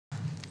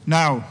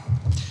Now,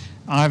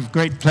 I have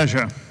great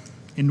pleasure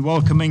in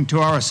welcoming to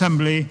our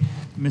Assembly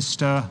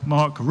Mr.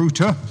 Mark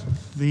Rutte,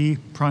 the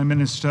Prime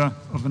Minister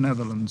of the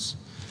Netherlands.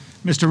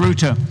 Mr.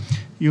 Rutte,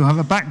 you have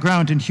a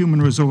background in human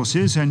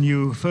resources and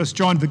you first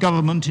joined the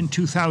government in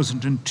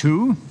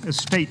 2002 as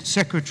State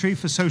Secretary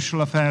for Social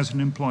Affairs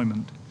and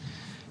Employment.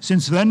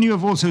 Since then, you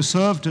have also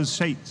served as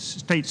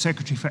State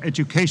Secretary for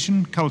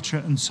Education,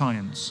 Culture and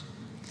Science.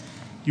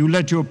 You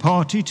led your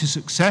party to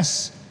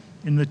success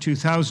in the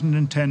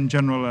 2010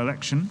 general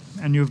election,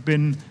 and you have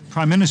been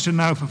Prime Minister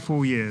now for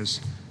 4 years.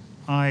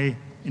 I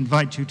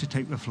invite you to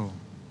take the floor.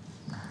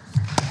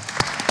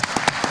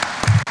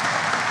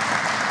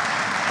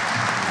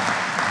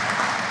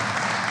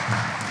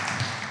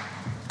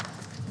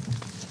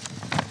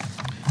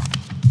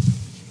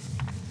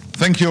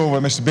 Thank you,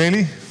 Mr.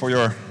 Bailey, for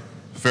your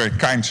very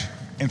kind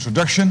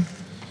introduction.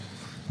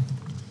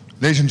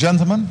 Ladies and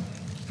gentlemen,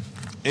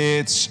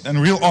 it's a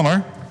real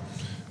honor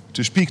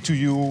to speak to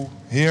you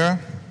here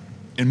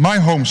in my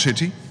home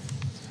city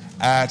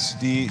at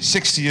the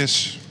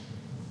 60th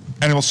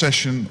annual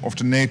session of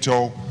the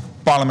NATO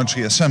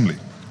Parliamentary Assembly.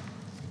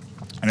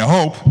 And I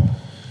hope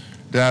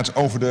that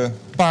over the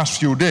past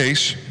few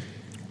days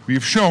we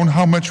have shown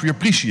how much we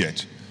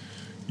appreciate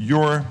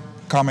your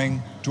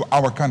coming to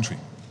our country.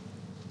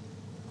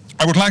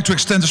 I would like to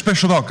extend a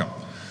special welcome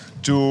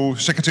to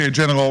Secretary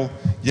General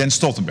Jens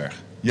Stoltenberg.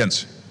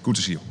 Jens, good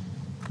to see you.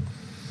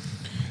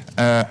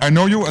 I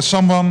know you as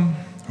someone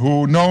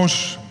who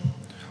knows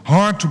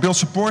hard to build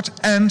support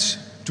and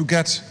to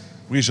get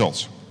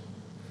results.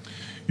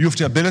 You have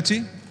the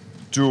ability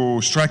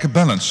to strike a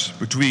balance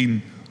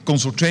between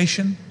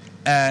consultation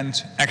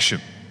and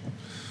action.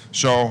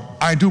 So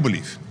I do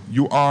believe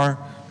you are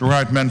the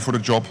right man for the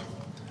job,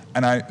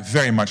 and I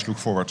very much look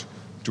forward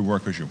to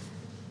work with you.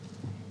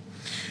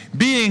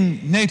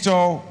 Being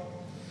NATO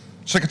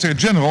Secretary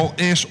General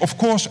is, of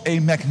course, a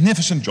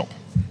magnificent job.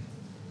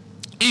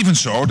 Even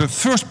so, the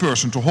first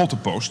person to hold the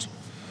post,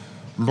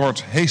 Lord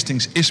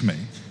Hastings Ismay,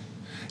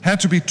 had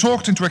to be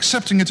talked into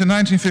accepting it in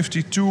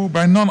 1952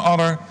 by none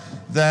other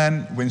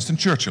than Winston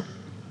Churchill.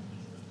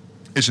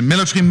 As a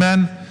military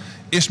man,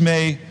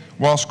 Ismay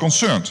was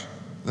concerned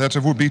that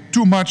there would be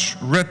too much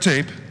red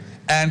tape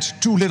and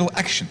too little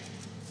action.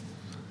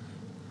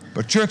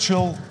 But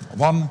Churchill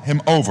won him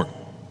over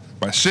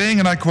by saying,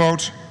 and I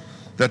quote,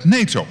 that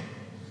NATO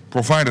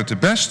provided the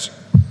best,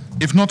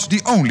 if not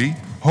the only,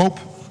 hope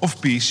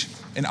of peace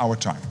in our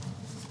time.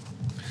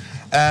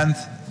 And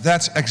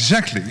that's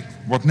exactly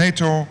what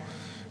NATO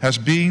has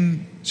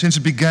been since it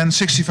began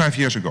 65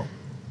 years ago.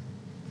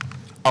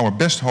 Our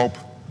best hope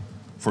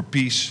for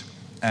peace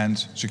and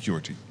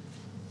security.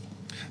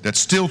 That's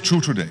still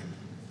true today,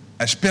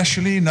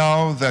 especially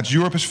now that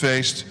Europe is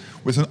faced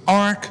with an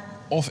arc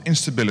of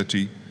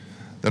instability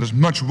that is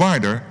much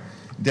wider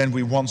than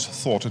we once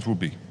thought it would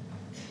be.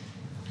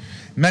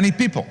 Many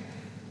people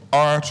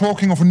are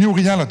talking of a new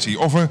reality,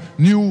 of a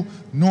new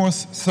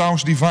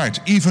North-South divide,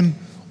 even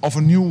of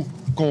a new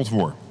Cold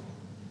War.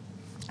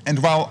 And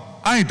while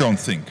I don't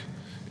think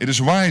it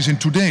is wise in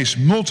today's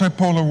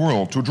multipolar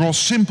world to draw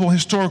simple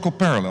historical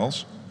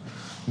parallels,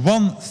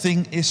 one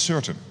thing is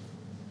certain.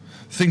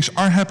 Things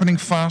are happening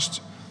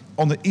fast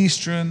on the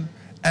eastern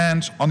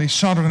and on the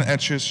southern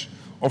edges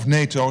of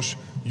NATO's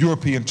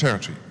European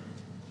territory.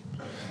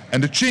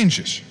 And the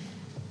changes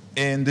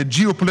in the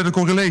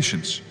geopolitical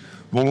relations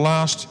will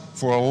last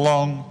for a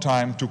long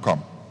time to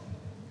come.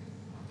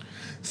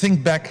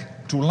 Think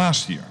back to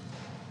last year.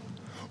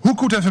 Who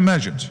could have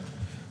imagined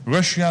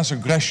Russia's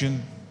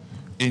aggression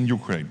in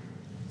Ukraine?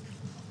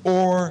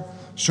 Or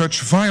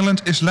such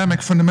violent Islamic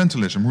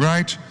fundamentalism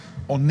right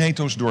on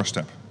NATO's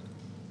doorstep?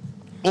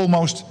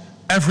 Almost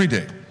every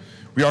day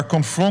we are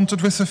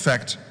confronted with the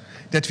fact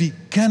that we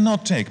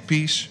cannot take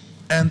peace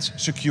and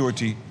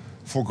security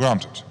for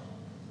granted.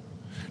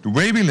 The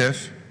way we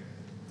live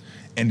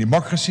in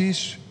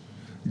democracies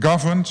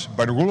governed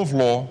by the rule of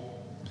law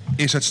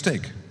is at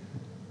stake.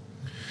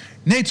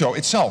 NATO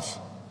itself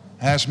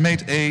has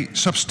made a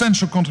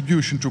substantial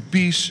contribution to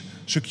peace,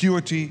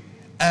 security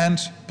and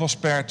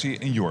prosperity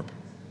in Europe.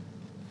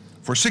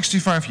 For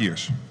 65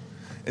 years,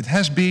 it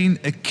has been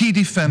a key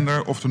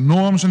defender of the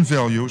norms and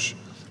values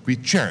we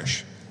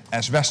cherish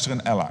as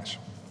Western allies.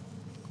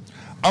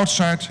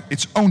 Outside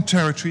its own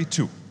territory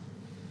too,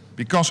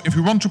 because if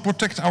we want to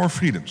protect our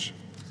freedoms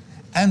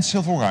and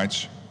civil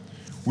rights,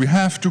 we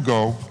have to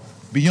go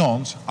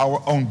beyond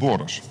our own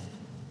borders.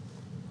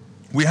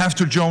 We have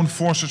to join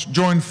forces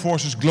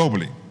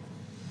globally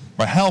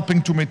by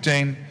helping to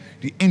maintain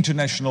the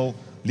international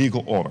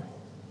legal order.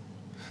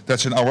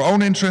 That's in our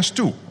own interest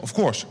too, of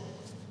course.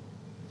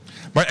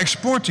 By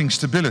exporting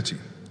stability,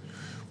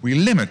 we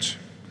limit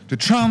the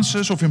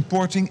chances of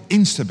importing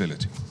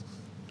instability.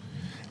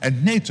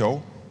 And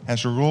NATO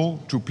has a role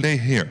to play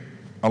here,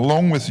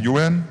 along with the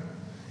UN,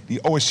 the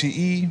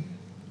OSCE,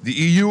 the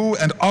EU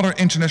and other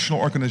international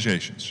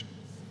organizations,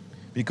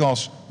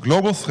 because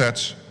global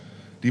threats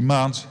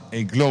demand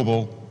a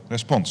global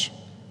response.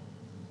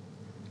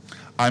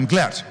 I'm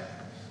glad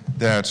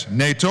that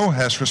NATO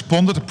has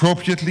responded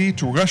appropriately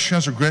to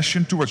Russia's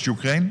aggression towards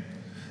Ukraine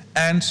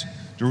and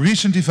the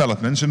recent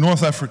developments in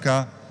North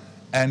Africa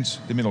and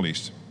the Middle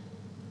East.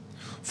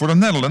 For the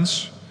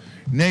Netherlands,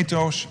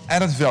 NATO's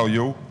added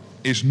value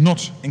is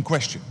not in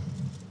question.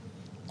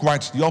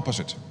 Quite the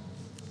opposite.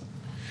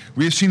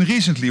 We have seen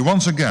recently,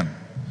 once again,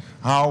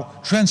 how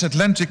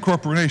transatlantic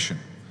cooperation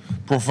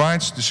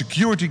provides the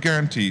security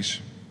guarantees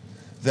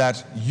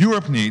that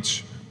Europe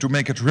needs to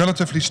make it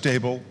relatively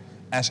stable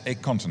as a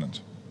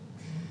continent.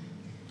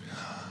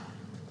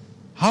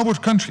 How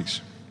would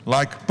countries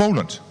like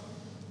Poland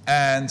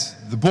and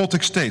the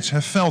Baltic states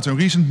have felt in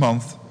recent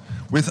months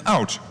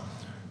without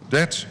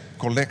that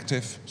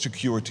collective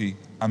security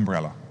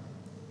umbrella?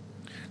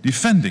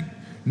 Defending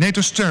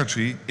NATO's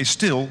territory is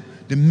still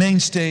the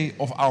mainstay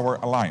of our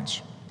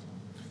alliance.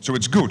 So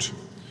it's good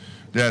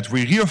that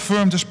we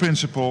reaffirm this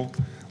principle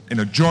in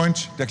a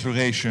joint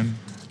declaration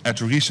at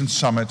the recent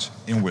summit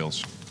in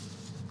Wales.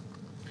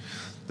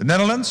 The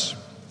Netherlands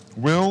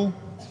will,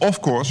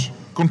 of course,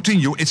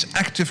 continue its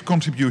active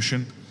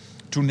contribution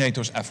to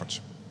NATO's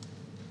efforts.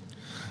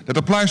 That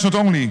applies not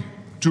only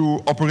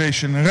to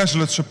Operation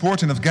Resolute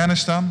Support in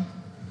Afghanistan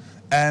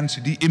and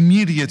the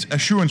immediate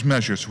assurance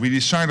measures we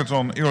decided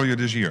on earlier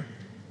this year.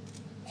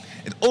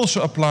 It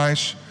also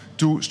applies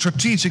to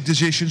strategic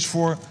decisions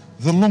for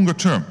the longer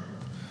term,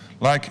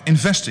 like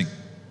investing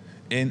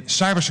in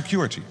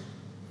cybersecurity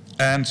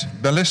and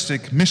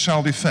ballistic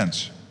missile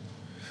defense,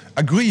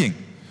 agreeing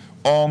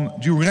on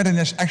the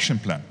Readiness Action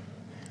Plan,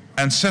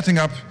 and setting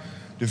up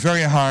the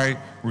Very High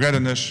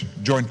Readiness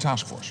Joint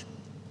Task Force.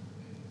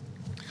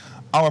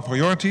 Our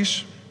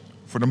priorities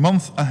for the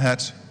month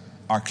ahead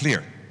are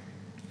clear.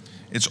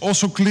 It's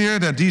also clear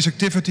that these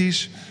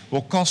activities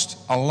will cost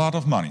a lot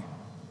of money.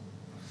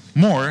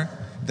 More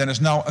than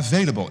is now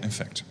available, in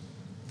fact.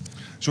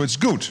 So it's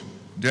good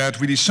that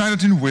we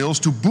decided in Wales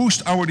to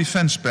boost our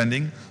defense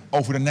spending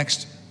over the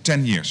next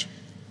 10 years.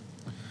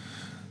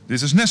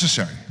 This is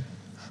necessary,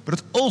 but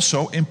it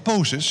also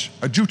imposes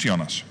a duty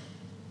on us.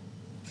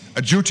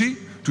 A duty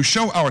to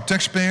show our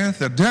taxpayers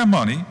that their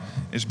money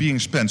is being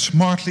spent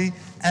smartly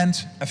and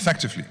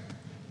effectively.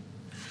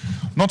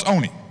 Not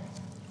only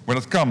when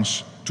it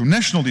comes to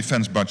national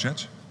defense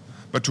budget,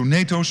 but to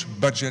NATO's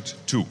budget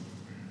too.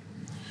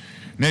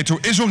 NATO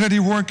is already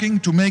working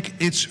to make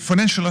its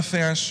financial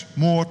affairs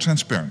more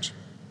transparent.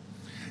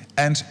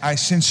 And I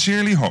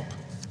sincerely hope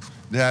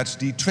that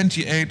the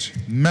 28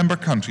 member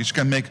countries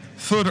can make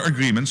further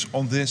agreements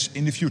on this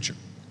in the future.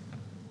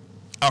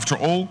 After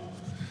all,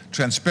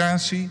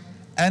 transparency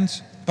and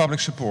public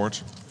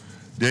support,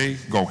 they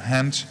go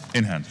hand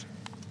in hand.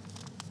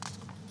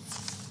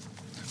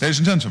 Ladies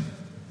and gentlemen,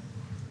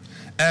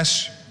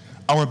 as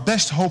our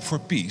best hope for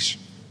peace,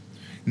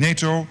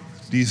 NATO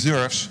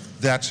deserves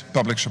that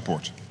public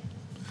support.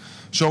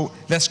 So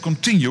let's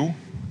continue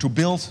to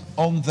build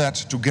on that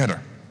together.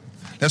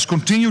 Let's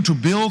continue to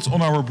build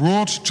on our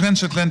broad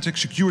transatlantic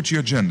security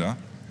agenda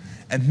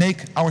and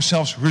make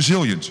ourselves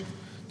resilient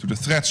to the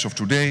threats of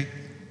today,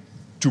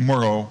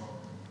 tomorrow,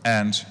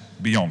 and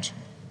beyond.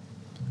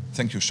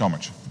 Thank you so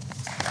much.